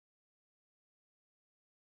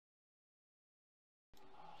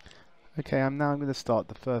Okay, I'm going to start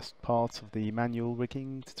the first part of the manual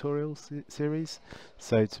rigging tutorial series.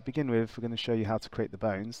 So to begin with, we're going to show you how to create the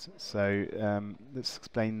bones. So let's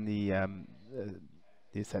explain the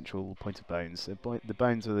essential point of bones. So the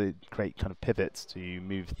bones are the create kind of pivots to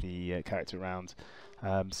move the character around.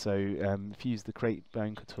 If you use the create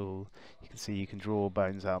bone tool, you can see you can draw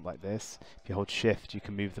bones out like this. If you hold shift, you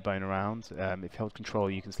can move the bone around. If you hold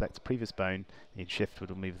control, you can select a previous bone, and shift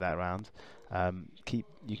will move that around.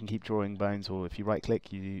 You can keep drawing bones, or if you right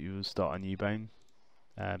click, you will start a new bone.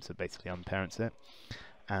 So basically unparents it.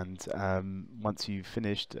 And once you've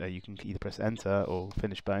finished, you can either press enter or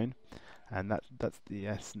finish bone. And that's the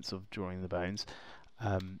essence of drawing the bones.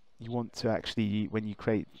 You want to actually, when you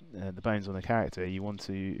create the bones on a character, you want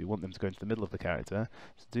them to go into the middle of the character.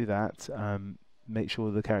 To do that, make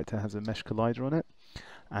sure the character has a mesh collider on it.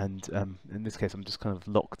 And in this case, I'm just kind of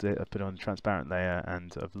locked it. I've put it on a transparent layer,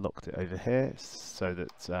 and I've locked it over here so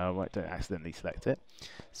that I don't accidentally select it.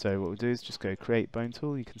 So what we'll do is just go create bone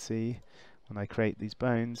tool. You can see when I create these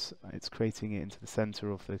bones, it's creating it into the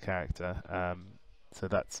center of the character. So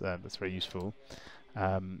that's very useful.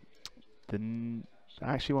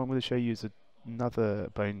 Actually, what I'm going to show you is another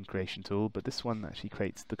bone creation tool, but this one actually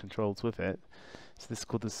creates the controls with it. So this is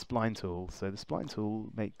called the Spline Tool. So the Spline Tool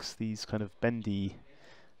makes these kind of bendy,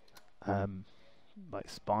 like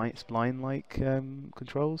spline-like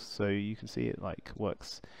controls. So you can see it like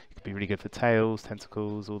works. It could be really good for tails,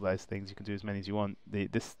 tentacles, all those things. You can do as many as you want.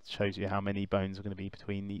 This shows you how many bones are going to be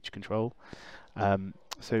between each control.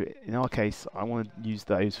 So in our case, I want to use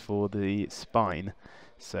those for the spine.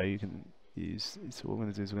 So you can use. So what we're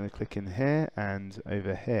going to do is we're going to click in here and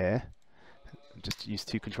over here. Just use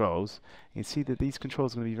two controls. You can see that these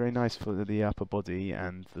controls are going to be very nice for the upper body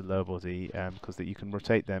and the lower body, because that you can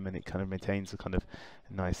rotate them and it kind of maintains a kind of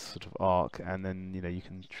nice sort of arc, and then you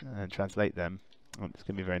can translate them. It's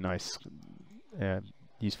going to be very nice,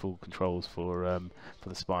 useful controls for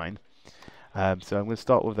the spine. So I'm going to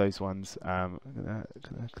start with those ones. I'm going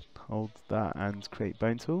to hold that and create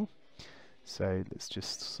bone tool. So let's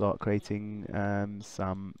just start creating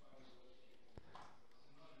some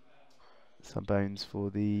bones for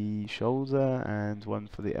the shoulder, and one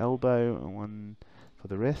for the elbow, and one for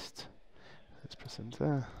the wrist. Let's press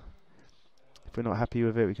enter. If we're not happy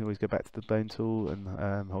with it, we can always go back to the bone tool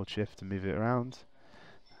and hold shift and move it around.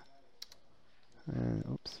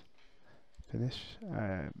 Oops. Finish.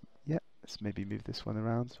 Yeah, let's maybe move this one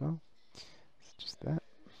around as well. It's just that.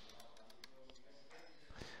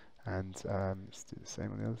 And let's do the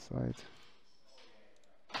same on the other side.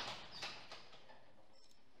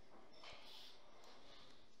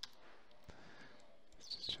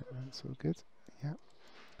 Let's just check that's all good. Yeah.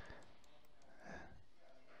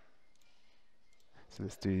 So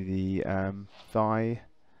let's do the thigh.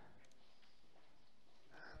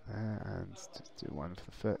 And just do one for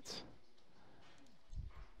the foot.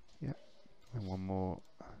 Yeah. And one more.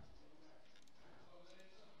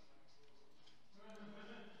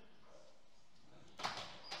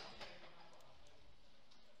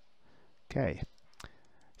 Okay.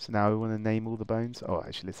 So now we want to name all the bones. Oh,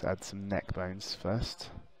 actually, let's add some neck bones first.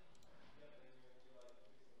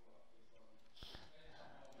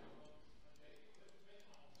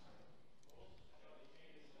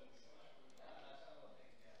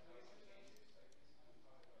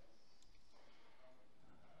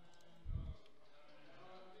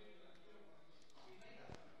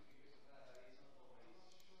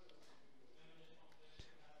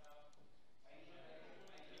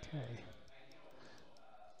 Okay.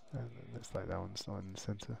 And it looks like that one's not in the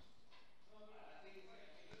center.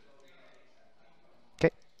 Okay.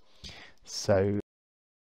 So